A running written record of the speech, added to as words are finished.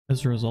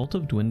As a result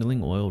of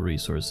dwindling oil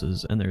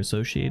resources and their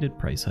associated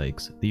price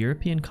hikes, the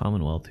European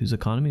Commonwealth, whose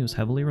economy was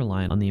heavily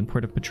reliant on the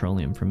import of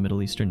petroleum from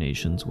Middle Eastern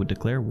nations, would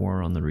declare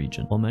war on the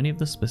region. While many of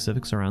the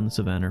specifics around this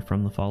event are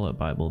from the Fallout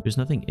Bible, there's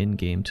nothing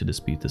in-game to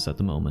dispute this at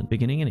the moment.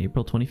 Beginning in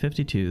April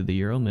 2052, the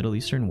Euro-Middle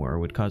Eastern War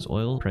would cause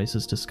oil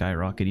prices to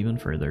skyrocket even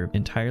further,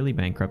 entirely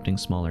bankrupting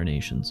smaller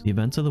nations. The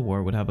events of the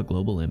war would have a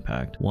global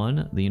impact.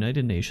 1. The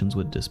United Nations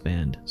would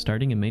disband.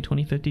 Starting in May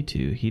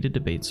 2052, heated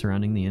debates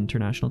surrounding the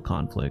international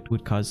conflict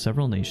would cause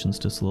several nations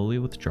to slowly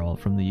withdraw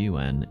from the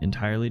UN,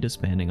 entirely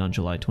disbanding on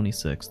July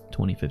 26,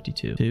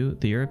 2052. 2.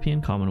 The European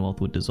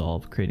Commonwealth would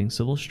dissolve, creating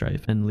civil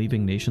strife and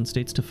leaving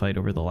nation-states to fight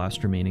over the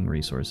last remaining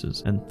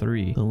resources. And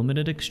 3. The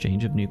limited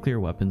exchange of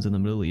nuclear weapons in the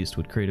Middle East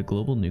would create a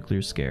global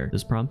nuclear scare.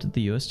 This prompted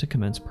the US to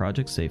commence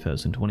Project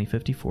Safehouse in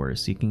 2054,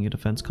 seeking a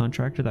defense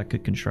contractor that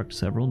could construct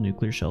several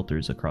nuclear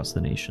shelters across the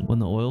nation. When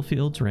the oil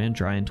fields ran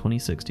dry in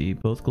 2060,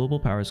 both global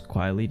powers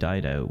quietly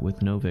died out,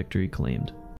 with no victory claimed.